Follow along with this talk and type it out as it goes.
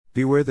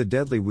Beware the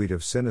deadly weed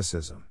of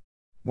cynicism.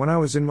 When I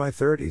was in my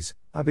 30s,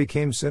 I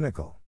became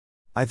cynical.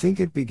 I think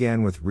it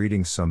began with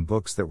reading some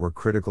books that were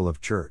critical of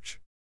church.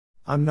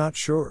 I'm not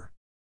sure.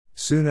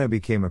 Soon I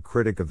became a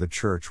critic of the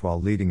church while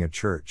leading a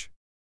church.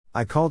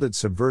 I called it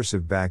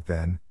subversive back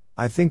then,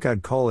 I think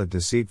I'd call it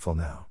deceitful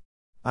now.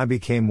 I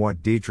became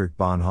what Dietrich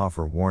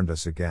Bonhoeffer warned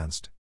us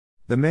against.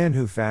 The man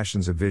who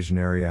fashions a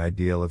visionary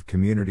ideal of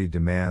community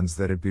demands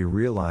that it be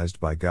realized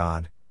by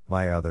God,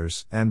 by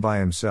others, and by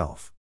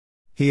himself.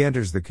 He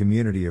enters the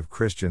community of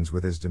Christians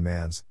with his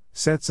demands,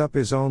 sets up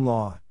his own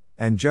law,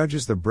 and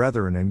judges the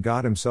brethren and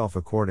God himself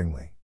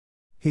accordingly.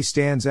 He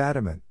stands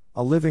adamant,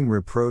 a living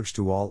reproach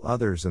to all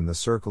others in the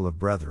circle of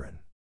brethren.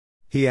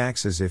 He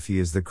acts as if he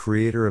is the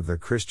creator of the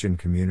Christian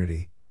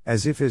community,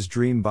 as if his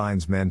dream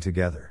binds men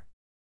together.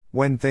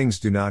 When things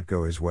do not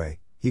go his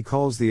way, he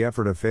calls the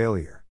effort a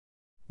failure.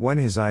 When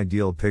his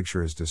ideal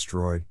picture is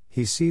destroyed,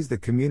 he sees the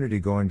community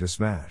going to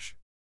smash.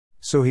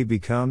 So he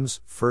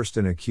becomes, first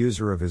an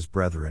accuser of his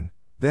brethren,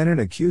 then an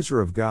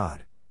accuser of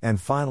God, and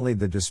finally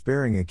the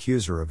despairing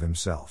accuser of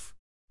himself.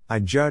 I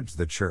judged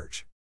the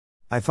church.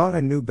 I thought I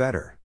knew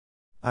better.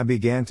 I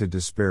began to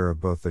despair of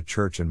both the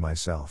church and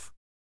myself.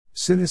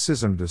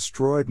 Cynicism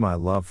destroyed my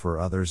love for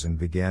others and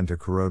began to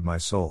corrode my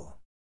soul.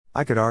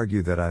 I could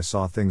argue that I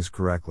saw things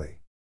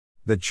correctly.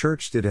 The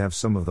church did have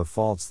some of the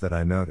faults that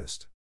I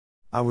noticed.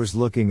 I was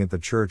looking at the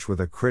church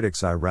with a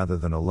critic's eye rather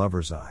than a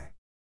lover's eye.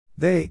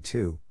 They,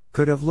 too,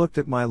 could have looked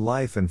at my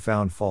life and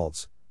found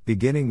faults,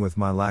 beginning with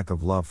my lack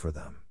of love for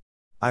them.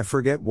 I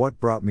forget what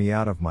brought me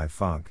out of my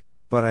funk,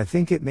 but I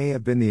think it may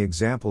have been the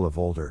example of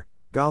older,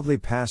 godly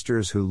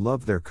pastors who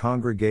loved their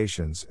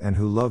congregations and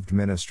who loved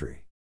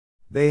ministry.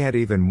 They had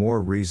even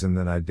more reason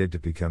than I did to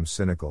become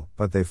cynical,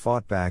 but they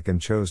fought back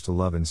and chose to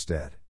love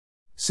instead.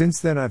 Since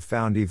then I've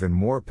found even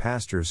more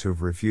pastors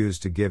who've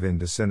refused to give in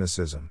to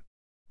cynicism.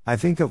 I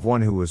think of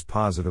one who was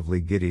positively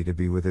giddy to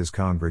be with his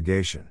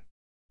congregation.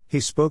 He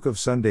spoke of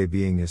Sunday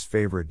being his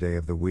favorite day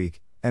of the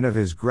week, and of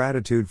his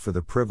gratitude for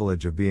the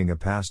privilege of being a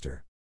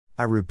pastor.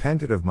 I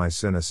repented of my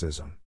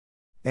cynicism.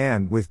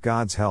 And, with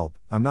God's help,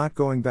 I'm not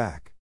going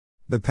back.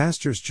 The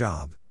pastor's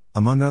job,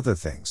 among other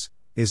things,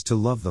 is to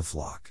love the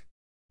flock.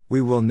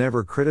 We will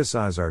never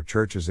criticize our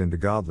churches into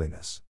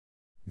godliness.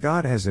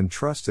 God has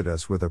entrusted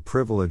us with a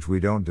privilege we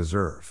don't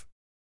deserve.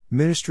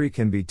 Ministry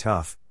can be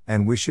tough,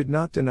 and we should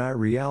not deny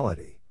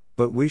reality,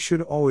 but we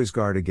should always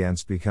guard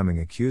against becoming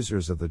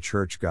accusers of the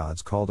church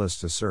God's called us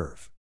to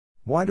serve.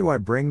 Why do I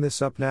bring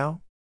this up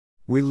now?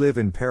 We live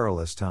in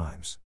perilous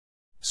times.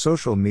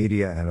 Social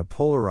media and a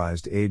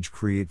polarized age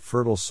create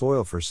fertile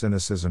soil for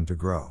cynicism to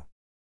grow.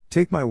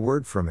 Take my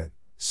word from it,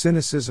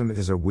 cynicism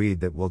is a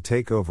weed that will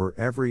take over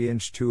every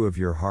inch of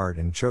your heart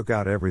and choke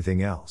out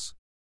everything else.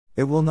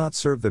 It will not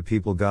serve the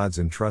people God's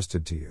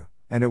entrusted to you,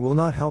 and it will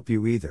not help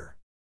you either.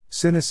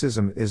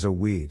 Cynicism is a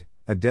weed,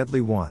 a deadly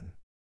one.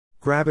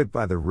 Grab it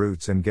by the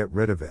roots and get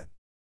rid of it.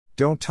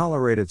 Don't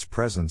tolerate its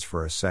presence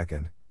for a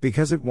second,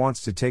 because it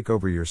wants to take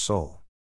over your soul.